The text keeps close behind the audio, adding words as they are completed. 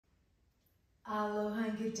Aloha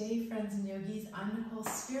and good day, friends and yogis. I'm Nicole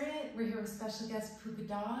Spirit. We're here with special guest Puka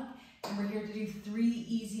Dog, and we're here to do 3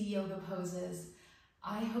 easy yoga poses.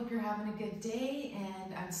 I hope you're having a good day,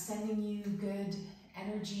 and I'm sending you good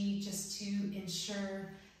energy just to ensure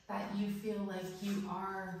that you feel like you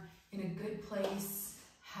are in a good place,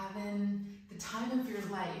 having the time of your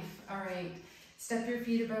life. All right, step your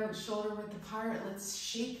feet about shoulder width apart. Let's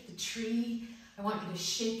shake the tree. I want you to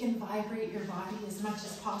shake and vibrate your body as much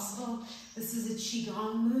as possible. This is a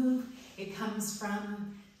Qigong move. It comes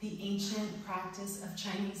from the ancient practice of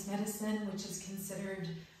Chinese medicine, which is considered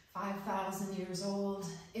 5,000 years old,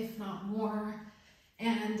 if not more.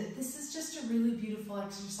 And this is just a really beautiful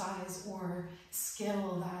exercise or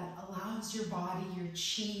skill that allows your body, your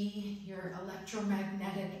qi, your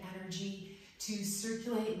electromagnetic energy to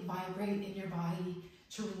circulate and vibrate in your body,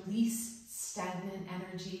 to release stagnant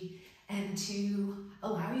energy, and to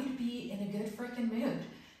allow you to be in a good freaking mood.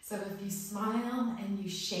 So if you smile and you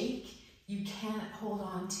shake, you can't hold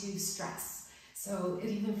on to stress. So it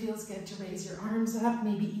even feels good to raise your arms up,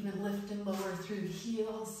 maybe even lift and lower through the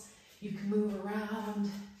heels. You can move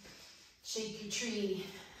around, shake your tree.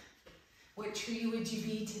 What tree would you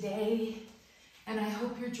be today? And I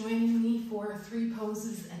hope you're joining me for 3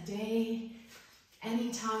 poses a day.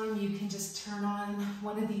 Anytime you can just turn on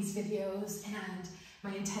one of these videos, and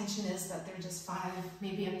my intention is that they're just 5,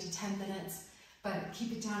 maybe up to 10 minutes, but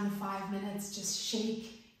keep it down to 5 minutes. Just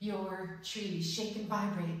shake your tree, shake and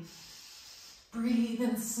vibrate. Breathe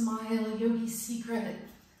and smile, yogi secret.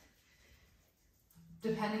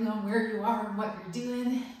 Depending on where you are and what you're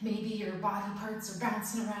doing, maybe your body parts are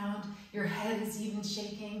bouncing around, your head is even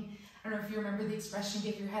shaking. I don't know if you remember the expression,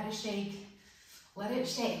 give your head a shake. Let it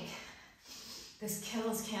shake. This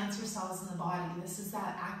kills cancer cells in the body. This is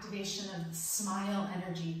that activation of the smile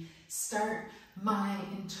energy. Start my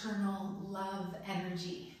internal love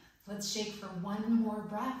energy. Let's shake for 1 more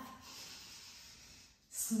breath.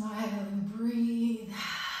 Smile and breathe.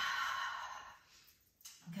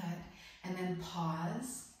 Good. And then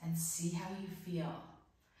pause and see how you feel.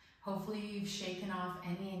 Hopefully you've shaken off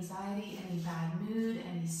any anxiety, any bad mood,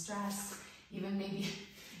 any stress. Even maybe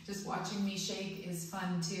just watching me shake is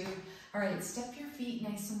fun too. All right, step your feet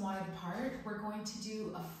nice and wide apart. We're going to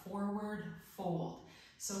do a forward fold.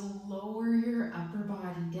 So lower your upper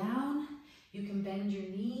body down. You can bend your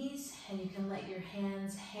knees and you can let your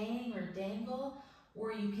hands hang or dangle,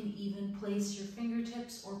 or you can even place your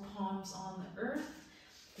fingertips or palms on the earth.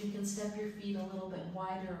 You can step your feet a little bit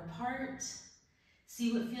wider apart.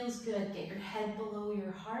 See what feels good. Get your head below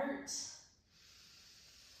your heart.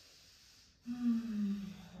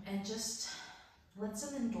 And just let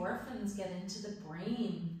some endorphins get into the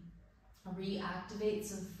brain. Reactivate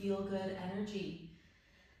some feel-good energy.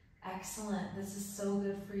 Excellent. This is so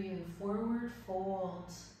good for you. Forward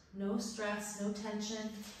fold. No stress, no tension.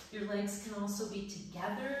 Your legs can also be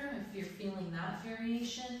together if you're feeling that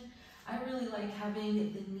variation. I really like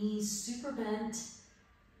having the knees super bent,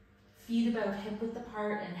 feet about hip-width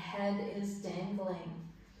apart, and head is dangling.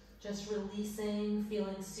 Just releasing,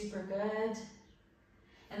 feeling super good.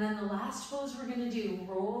 And then the last pose we're going to do,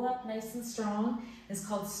 roll up nice and strong, is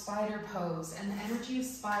called spider pose. And the energy of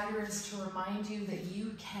spider is to remind you that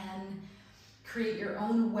you can create your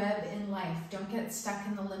own web in life. Don't get stuck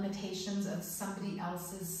in the limitations of somebody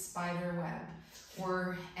else's spider web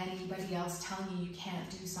or anybody else telling you you can't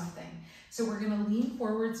do something. So we're going to lean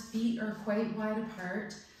forwards, feet are quite wide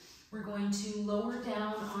apart. We're going to lower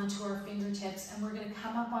down onto our fingertips, and we're going to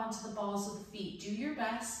come up onto the balls of the feet. Do your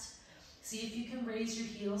best. See if you can raise your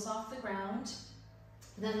heels off the ground.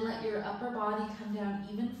 Then let your upper body come down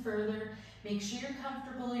even further. Make sure you're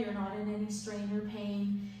comfortable, you're not in any strain or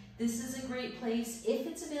pain. This is a great place. If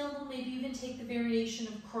it's available, maybe even take the variation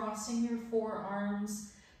of crossing your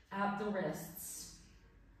forearms at the wrists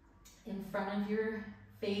in front of your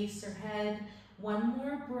face or head. 1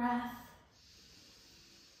 more breath.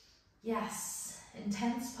 Yes,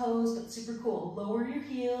 intense pose, but super cool. Lower your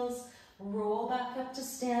heels. Roll back up to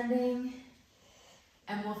standing,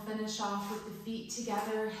 and we'll finish off with the feet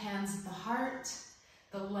together, hands at the heart.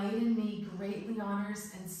 The light in me greatly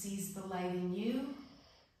honors and sees the light in you.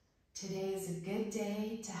 Today is a good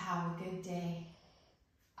day to have a good day.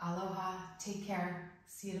 Aloha, take care,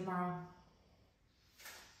 see you tomorrow.